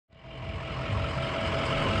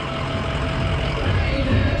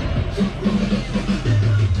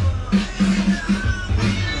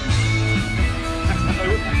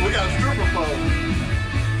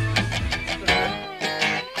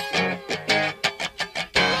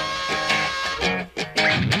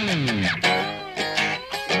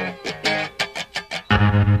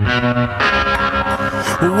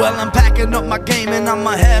my game and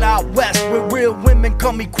I'ma head out west, where real women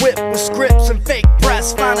come equipped with scripts and fake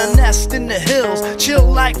breasts. Find a nest in the hills, chill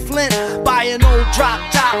like Flint. Buy an old drop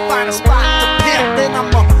top, find a spot to pimp. Then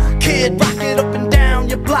I'm a kid, rock it up and down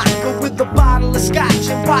your block, go with a bottle of scotch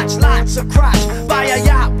and watch lots of crotch. Buy a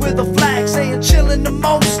yacht with a flag saying chillin' the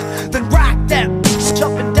most, then rock that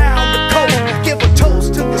jumping down the coast. Give a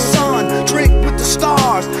toast to the sun, drink with the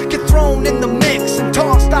stars, get thrown in the mix and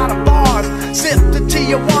tossed out of bars. Sip the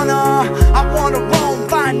Tijuana, I wanna roam,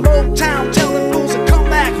 find Motown, telling fools to come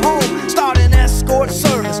back home. Start an escort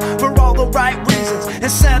service for all the right reasons,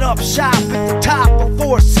 and set up shop at the top of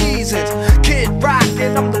Four Seasons. Kid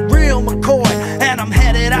rockin', I'm the real McCoy, and I'm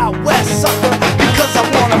headed out west, sucker, because I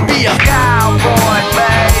wanna be a cowboy,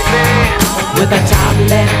 baby, with a top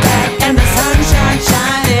left back and the sunshine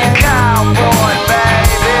shining. Cowboy,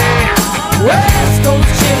 baby, West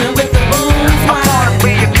Coast chillin' with the booze I wanna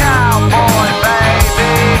be a cowboy,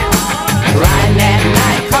 baby, riding at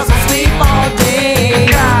night 'cause I sleep all day.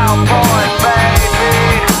 cowboy, baby.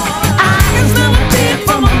 I can smell a dick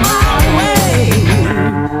from a mile away.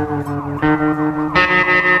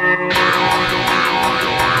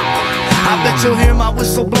 I bet you'll hear my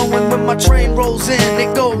whistle blowing when my train rolls in.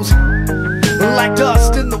 It goes like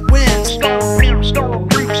dust in the wind.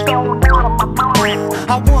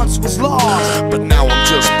 I once was lost, but now I'm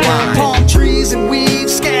just blind. Palm trees and weed,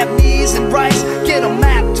 scab knees and rice. Get a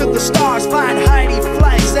map to the stars, find Heidi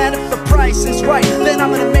flights. And if the price is right, then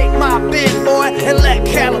I'm gonna make my bid, boy, and let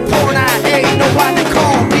California ain't know why they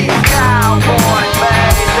call me a cowboy,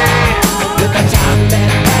 baby, With a top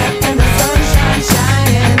left back and the sunshine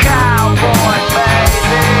shining. cowboy,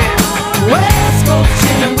 baby. West Coast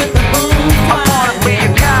chillin' with the booze I wanna be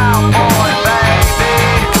a cowboy, baby,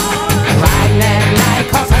 riding at night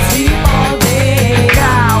 'cause I sleep all day.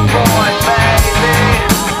 cowboy, baby.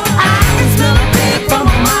 I can smell a dick from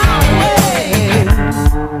a mile away.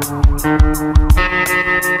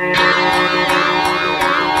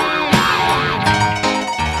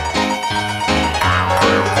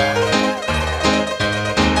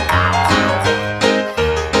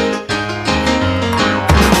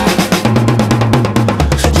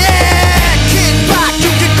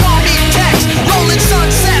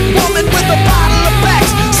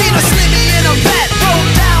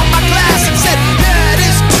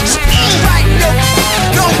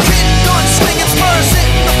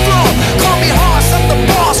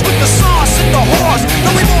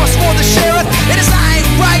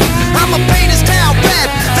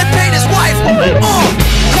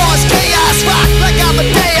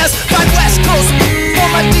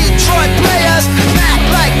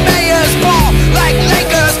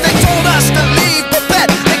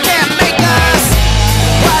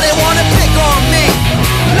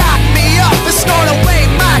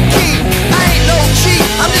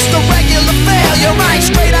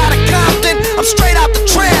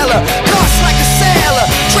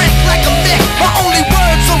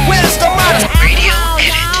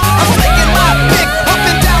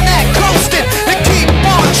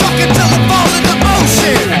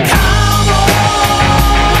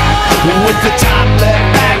 With the top left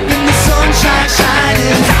back and the sunshine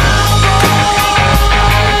shining.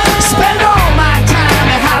 Spend all my time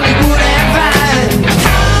in Hollywood and Vine,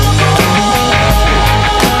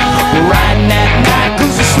 riding at night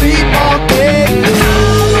 'cause I sleep all day.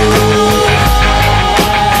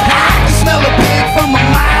 I can smell a pig from a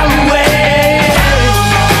mile away.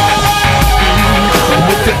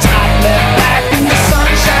 With the top left back and the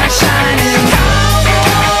sunshine shining.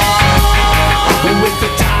 With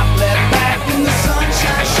the top left back and the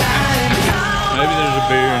sunshine shining. Maybe there's a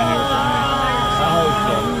beer in here for me. I hope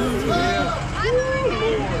so.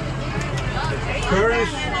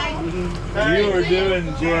 Curtis, you are doing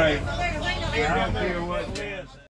great. I don't care what